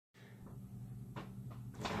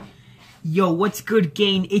Yo, what's good,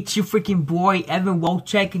 gang? It's your freaking boy, Evan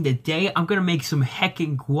Wolchek, and today I'm gonna make some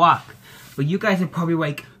heckin' guac. But you guys are probably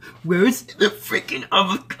like, where's the freaking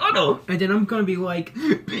avocado? And then I'm gonna be like,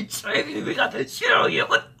 bitch, I haven't even got that shit out yet,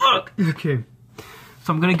 what the fuck? Okay,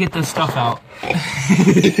 so I'm gonna get this stuff out.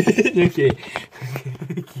 Okay.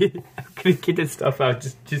 I'm gonna get this stuff out,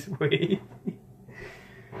 just wait.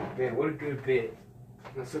 Man, what a good bit.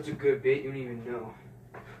 That's such a good bit, you don't even know.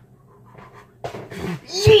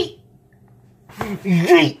 Yeet!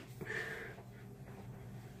 Yeet!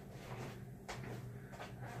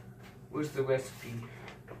 Where's the recipe?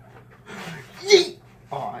 Yeet!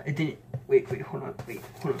 Oh, it didn't. Wait, hold on.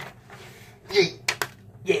 Yeet!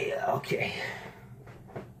 Yeah, okay.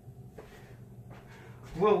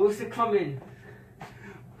 Whoa, what's it coming?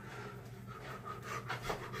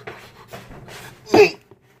 Yeet!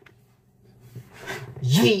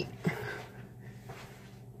 Yeet!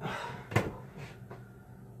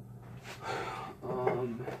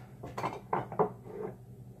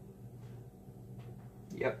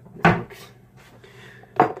 Yep, that works.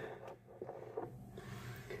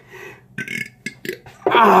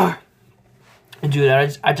 Ah! Dude,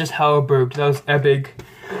 I just hella burped. That was epic.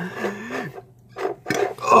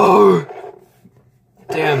 Oh!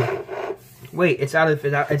 Damn. Wait, it's out of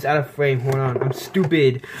frame. Hold on. I'm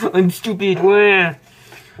stupid. Where?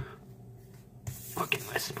 Fucking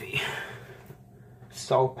recipe.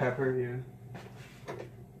 Salt, pepper, yeah.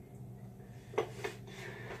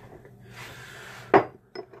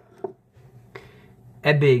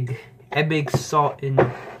 Ebig salt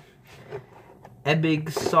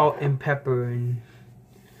and pepper and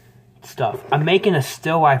stuff. I'm making a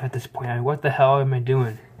still life at this point. I mean, what the hell am I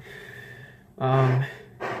doing?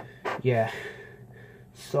 Yeah.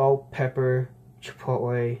 Salt, pepper,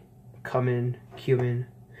 chipotle, cumin.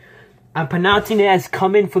 I'm pronouncing it as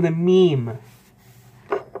cumin for the meme.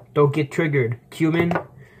 Don't get triggered. Cumin,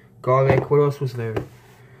 garlic, what else was there?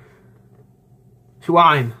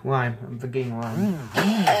 Lime. I'm forgetting lime.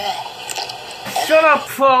 Shut up,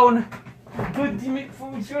 phone! God damn it,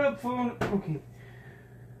 phone, shut up, phone! Okay.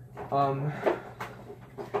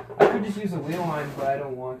 I could just use a real lime, but I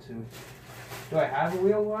don't want to. Do I have a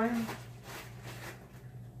real lime?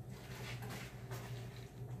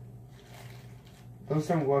 Those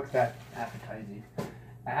don't look that appetizing.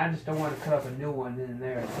 I just don't want to cut up a new one in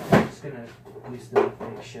there. So I'm just gonna use the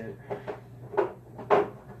fake shit.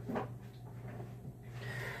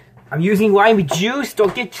 I'm using lime juice.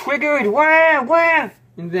 Don't get triggered. Wah!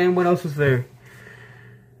 And then what else was there?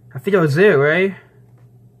 I think that was it, right?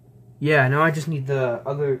 Yeah. Now I just need the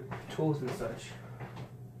other tools and such.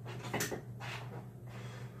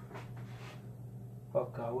 Oh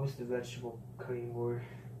god, what's the vegetable cutting board?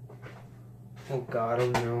 Oh god, oh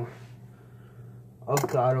no. Oh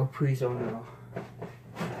god, oh please, oh no.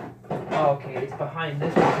 Oh, okay, it's behind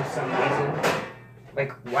this one for some reason.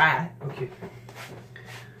 Like, what? Okay.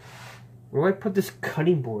 Where do I put this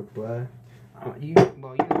cutting board, bruh? You know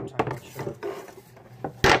what I'm talking about,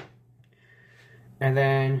 sure. And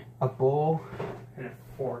then a bowl and a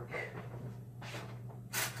fork.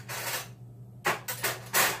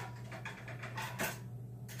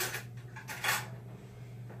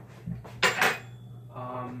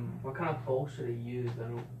 What kind of bowl should I use? I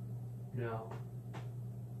don't know.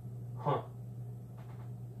 Huh.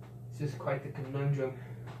 This is quite the conundrum.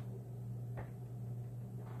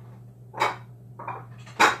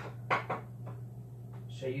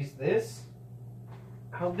 Should I use this?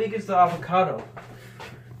 How big is the avocado?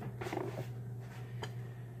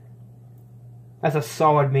 That's a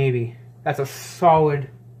solid maybe. That's a solid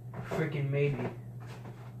freaking maybe.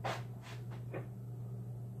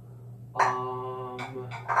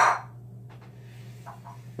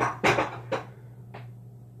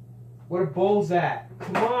 Where the bowl's at?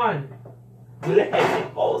 Come on! Where the heck the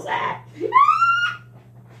bowl's at?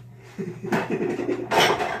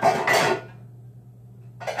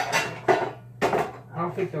 I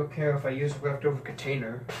don't think they'll care if I use a leftover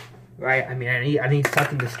container. Right? I mean, I need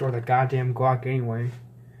something to store the goddamn guac anyway.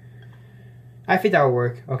 I think that'll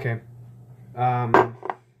work. Okay. I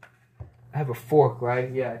have a fork,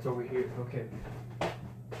 right? Yeah, it's over here. Okay.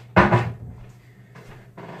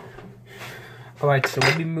 Alright, so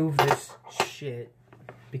let me move this shit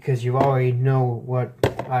because you already know what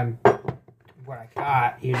I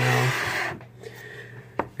got, you know.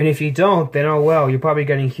 And if you don't, then oh well, you're probably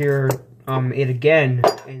gonna hear it again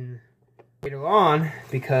later on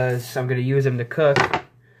because I'm gonna use them to cook.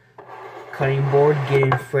 Cutting board, get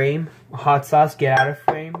in frame. Hot sauce, get out of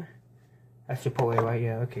frame. That's Chipotle, right?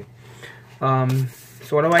 Yeah, okay.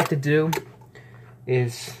 So what I like to do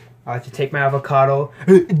is I like to take my avocado,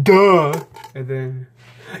 duh, and then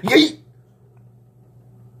yeet,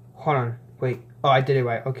 Hold on. Wait. Oh, I did it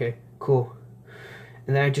right. Okay. Cool.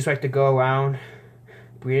 And then I just like to go around.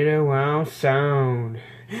 Breathe around sound.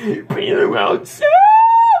 Breathe around sound.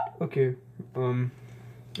 Okay. And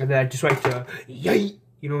then I just like to yay.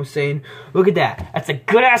 You know what I'm saying? Look at that. That's a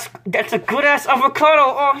good ass avocado.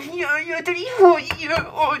 Oh yeah. Oh yeah.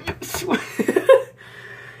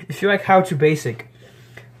 If you like how to basic.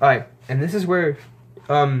 Alright, and this is where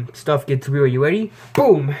stuff gets real. You ready?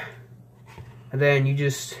 Boom! And then you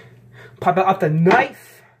just pop it out the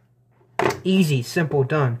knife. Easy, simple,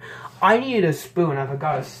 done. I needed a spoon. I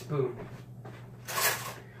forgot a spoon.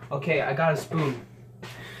 Okay, I got a spoon.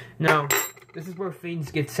 Now, this is where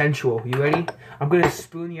things get sensual. You ready? I'm gonna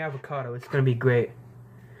spoon the avocado. It's gonna be great.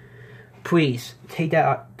 Please, take that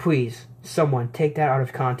out. Please, someone, take that out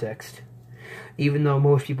of context. Even though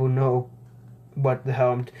most people know what the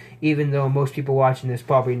hell even though most people watching this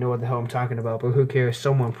probably know what the hell I'm talking about, but who cares?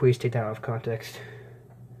 Someone, please take that out of context.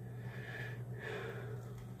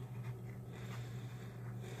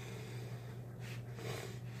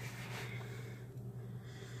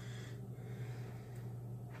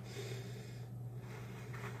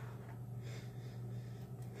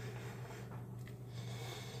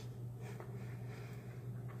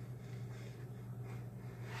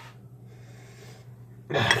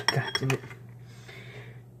 God damn it.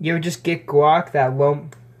 You ever just get guac that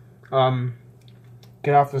won't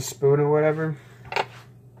get off the spoon or whatever?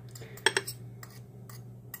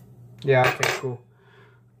 Yeah, okay, cool.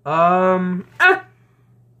 Yeah,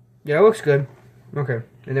 it looks good. Okay.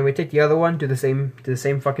 And then we take the other one, do the same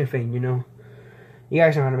fucking thing, you know? You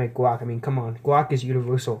guys know how to make guac. I mean, come on. Guac is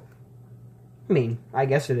universal. I mean, I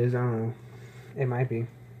guess it is. I don't know. It might be.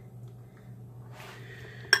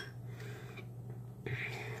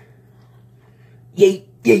 Yay,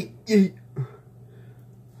 yay, yay.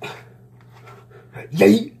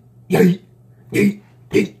 Yay, yay, yay,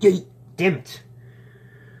 yay, yay. Damn it.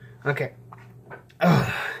 Okay.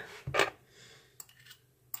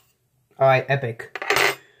 Alright, epic.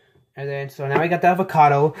 And then, so now we got the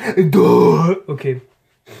avocado. Okay.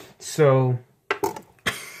 So,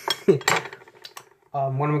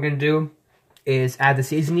 what I'm gonna do is add the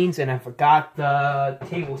seasonings, and I forgot the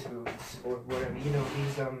tablespoons, or whatever, you know,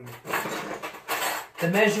 these, the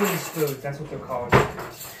measuring spoons, that's what they're called.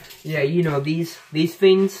 Yeah, you know, these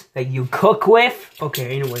things that you cook with.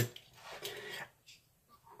 Okay, anyway.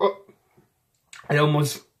 Oh, I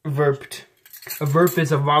almost burped. A burp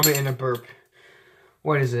is a vomit and a burp.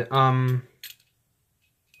 What is it?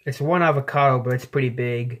 It's one avocado, but it's pretty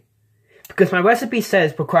big. Because my recipe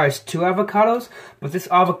says it requires 2 avocados, but this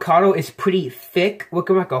avocado is pretty thick,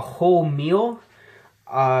 looking like a whole meal.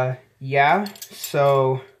 Yeah,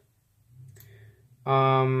 so...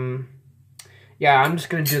 yeah, I'm just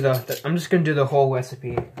gonna do the whole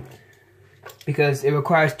recipe because it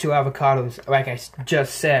requires 2 avocados, like I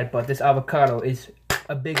just said. But this avocado is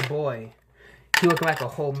a big boy. He looking like a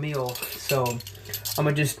whole meal, so I'm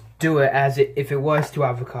gonna just do it as if it was 2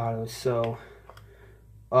 avocados. So,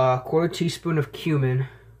 1/4 teaspoon of cumin,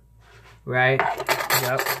 right?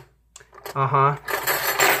 Yep.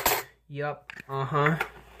 Yep.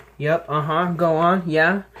 Yep, go on,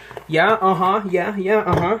 yeah. Yeah, yeah,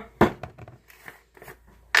 yeah,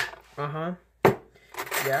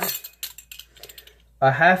 yeah.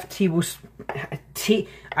 A half tablespoon,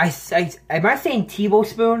 am I saying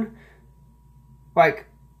tablespoon? Like,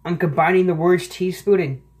 I'm combining the words teaspoon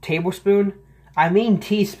and tablespoon? I mean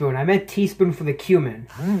teaspoon, I meant teaspoon for the cumin.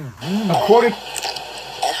 A 1/4,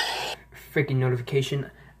 freaking notification.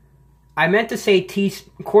 I meant to say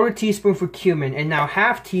 1/4 teaspoon for cumin, and now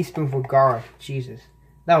 1/2 teaspoon for garlic. Jesus.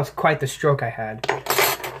 That was quite the stroke I had.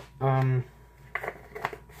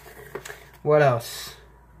 What else?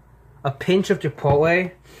 A pinch of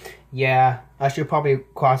chipotle. Yeah, I should probably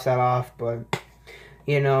cross that off, but,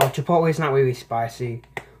 you know, chipotle is not really spicy.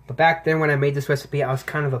 But back then when I made this recipe, I was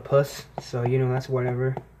kind of a puss, so, you know, that's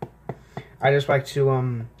whatever. I just like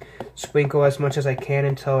to, sprinkle as much as I can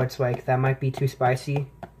until it's like, that might be too spicy.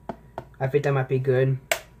 I think that might be good.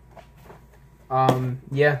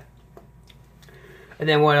 Yeah. And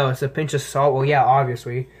then what else? A pinch of salt. Well, yeah,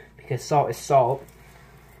 obviously, because salt is salt.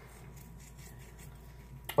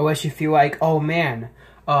 Unless you feel like, oh man,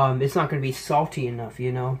 it's not going to be salty enough,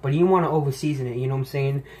 you know. But you want to over-season it, you know what I'm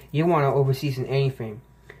saying? You want to over-season anything.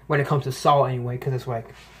 When it comes to salt, anyway, because it's like,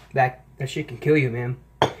 that shit can kill you, man.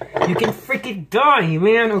 You can freaking die,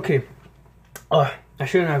 man. Okay. I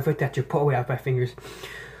shouldn't have ripped that chipotle out my fingers.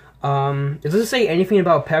 It doesn't say anything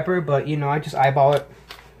about pepper, but, you know, I just eyeball it.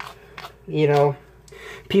 You know,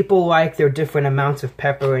 people like their different amounts of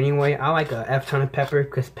pepper anyway. I like a F ton of pepper,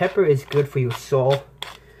 because pepper is good for your soul.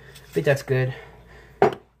 I think that's good.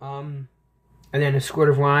 And then a squirt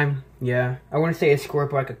of lime. Yeah, I wouldn't say a squirt,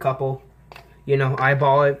 but like a couple. You know,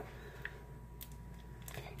 eyeball it.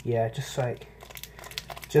 Yeah, just like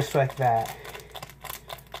that.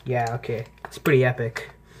 Yeah, okay, it's pretty epic.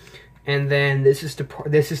 And then this is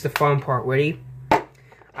the fun part. Ready?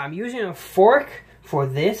 I'm using a fork for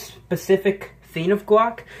this specific thing of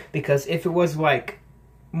guac because if it was like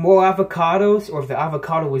more avocados, or if the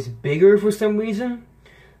avocado was bigger for some reason,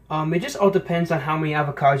 it just all depends on how many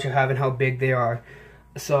avocados you have and how big they are.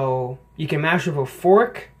 So you can mash with a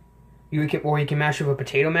fork, or you can mash with a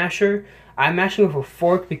potato masher. I'm mashing with a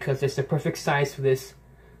fork because it's the perfect size for this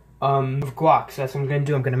guac. So that's what I'm gonna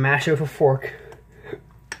do. I'm gonna mash it with a fork.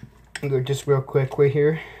 I'm gonna just real quick right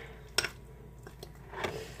here.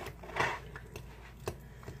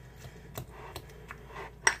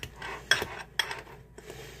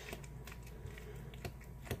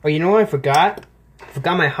 Oh, you know what I forgot? I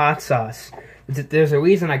forgot my hot sauce. There's a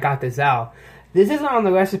reason I got this out. This isn't on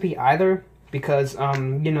the recipe either, because,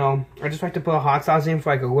 you know, I just like to put a hot sauce in for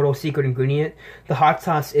like a little secret ingredient. The hot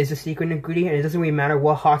sauce is a secret ingredient, and it doesn't really matter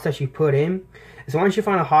what hot sauce you put in. As long as you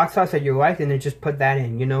find a hot sauce that you like, then just put that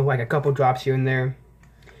in, you know, like a couple drops here and there.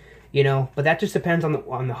 You know, but that just depends on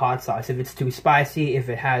the hot sauce. If it's too spicy, if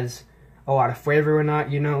it has a lot of flavor or not,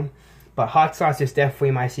 you know. But hot sauce is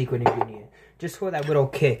definitely my secret ingredient. Just for that little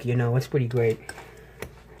kick, you know, it's pretty great.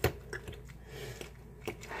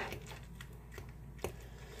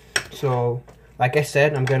 So, like I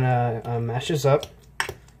said, I'm gonna mash this up.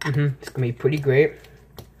 It's gonna be pretty great.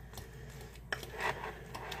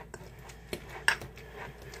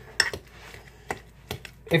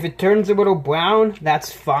 If it turns a little brown,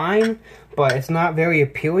 that's fine, but it's not very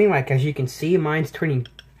appealing. Like, as you can see, mine's turning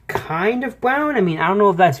kind of brown. I mean, I don't know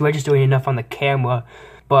if that's registering enough on the camera,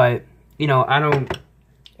 but, you know,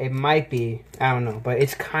 it might be, I don't know, but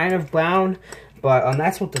it's kind of brown. But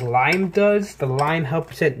that's what the lime does. The lime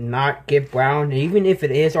helps it not get brown. And even if it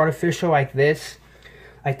is artificial like this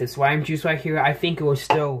lime juice right here, I think it will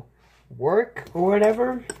still work or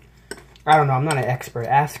whatever. I don't know, I'm not an expert.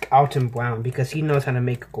 Ask Alton Brown, because he knows how to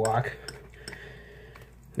make guac.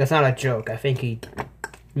 That's not a joke. I think he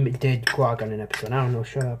did guac on an episode. I don't know,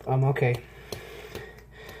 shut up. Okay.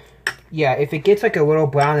 Yeah, if it gets like a little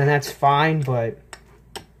brown, then that's fine, but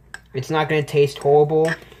it's not gonna taste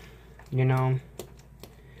horrible, you know.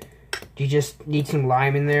 You just need some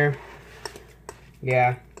lime in there.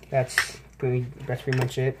 Yeah, that's pretty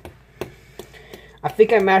much it. I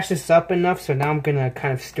think I mashed this up enough, so now I'm gonna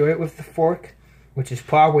kind of stir it with the fork, which is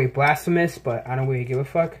probably blasphemous, but I don't really give a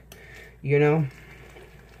fuck, you know?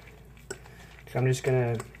 So I'm just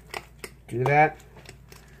gonna do that.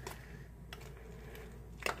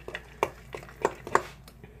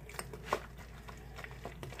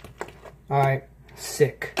 Alright,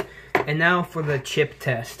 sick. And now for the chip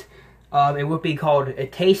test. It would be called a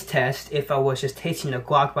taste test if I was just tasting the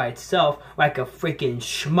guac by itself, like a freaking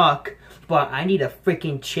schmuck. But I need a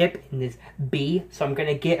freaking chip in this B, so I'm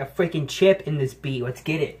gonna get a freaking chip in this B. Let's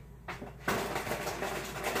get it.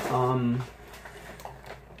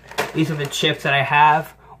 These are the chips that I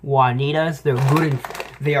have. Juanitas.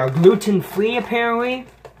 They are gluten-free apparently,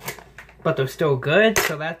 but they're still good.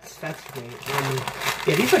 So that's great.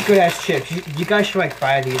 Yeah, these are good ass chips. You guys should like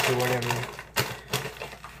buy these or whatever.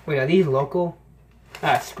 Wait, are these local?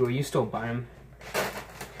 Ah, screw you. Still buy them.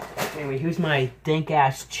 Anyway, here's my dank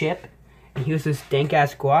ass chip. And here's this dank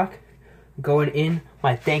ass guac going in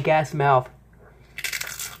my dank ass mouth.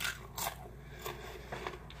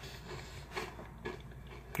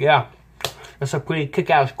 Yeah, that's a pretty kick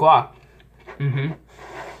ass guac.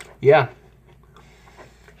 Yeah.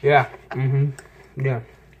 Yeah. Yeah.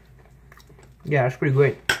 Yeah, that's pretty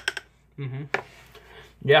great.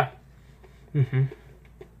 Yeah.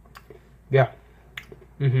 Yeah.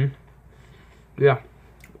 Yeah.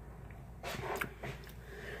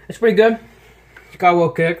 It's pretty good. It's got a little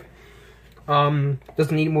kick.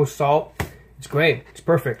 Doesn't need more salt. It's great. It's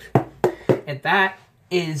perfect. And that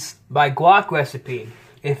is my guac recipe.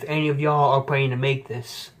 If any of y'all are planning to make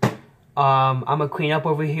this. I'm gonna clean up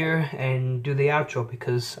over here and do the outro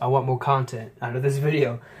because I want more content out of this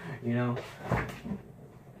video. You know.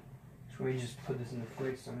 So we just put this in the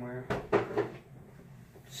fridge somewhere.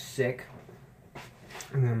 Sick.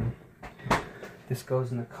 And then this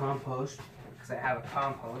goes in the compost. I have a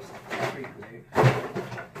compost. That's pretty great.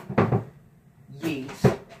 Yeast.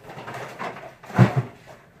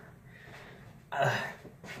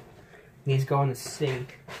 These go in the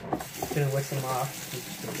sink. I'm gonna whisk them off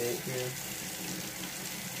just a bit here.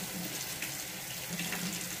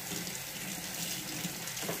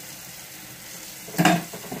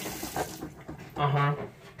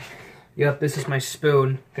 Yep, this is my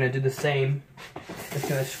spoon. Gonna do the same. It's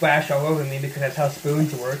gonna splash all over me because that's how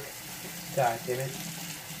spoons work. God damn it.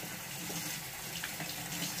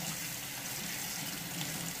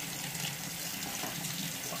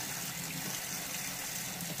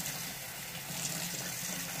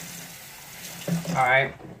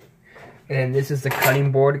 Alright. And this is the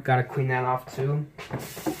cutting board. Gotta clean that off too.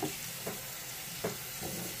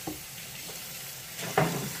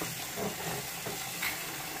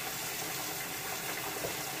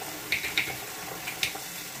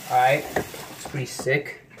 Alright, it's pretty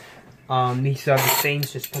sick. These are the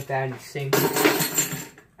things, just put that in the sink.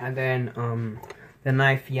 And then, the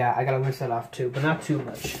knife, yeah, I gotta rinse that off too, but not too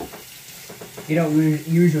much. You don't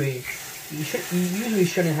usually, you usually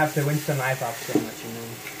shouldn't have to rinse the knife off so much, you know.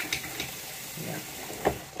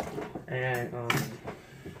 Yeah. And,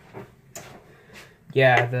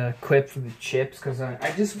 yeah, the clip for the chips, cause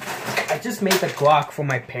I just made the guac for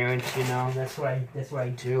my parents, you know. That's what I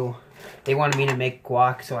do. They wanted me to make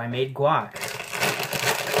guac, so I made guac.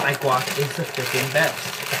 My guac is the freaking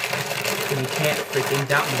best. And you can't freaking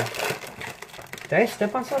doubt me. Did I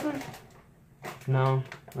step on something? No.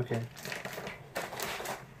 Okay.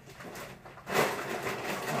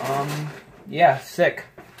 Yeah, sick.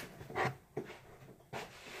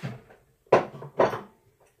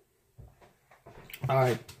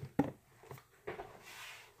 Alright.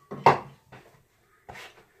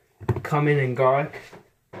 Cumin and garlic.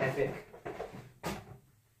 Epic.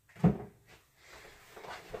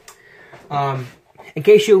 In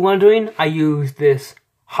case you're wondering, I use this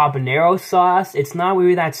habanero sauce. It's not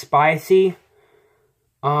really that spicy.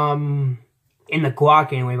 In the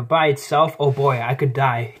guac anyway, but by itself, oh boy, I could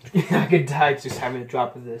die. I could die just having a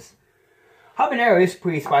drop of this. Habanero is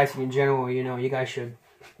pretty spicy in general, you know, you guys should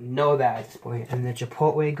know that at this point. And the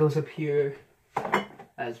chipotle goes up here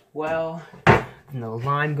as well. And the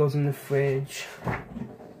lime goes in the fridge.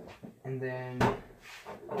 And then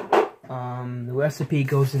the recipe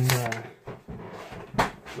goes in the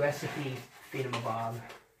recipe thingamabob.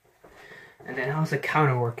 And then how's the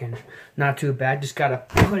counter working? Not too bad, just gotta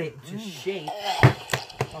put it to shape.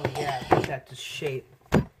 Oh yeah, put that to shape.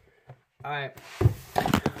 Alright.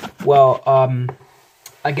 Well,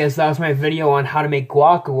 I guess that was my video on how to make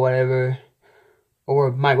guac or whatever.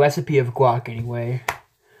 Or my recipe of guac anyway.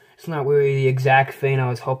 It's not really the exact thing I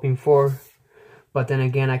was hoping for. But then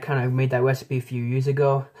again, I kind of made that recipe a few years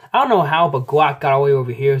ago. I don't know how, but guac got all the way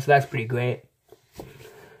over here, so that's pretty great.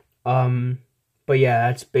 But yeah,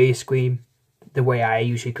 that's basically the way I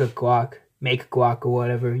usually cook guac. Make guac or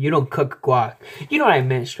whatever. You don't cook guac. You know what I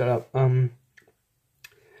meant, shut up.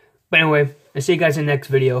 But anyway, I'll see you guys in the next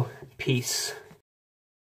video. Peace.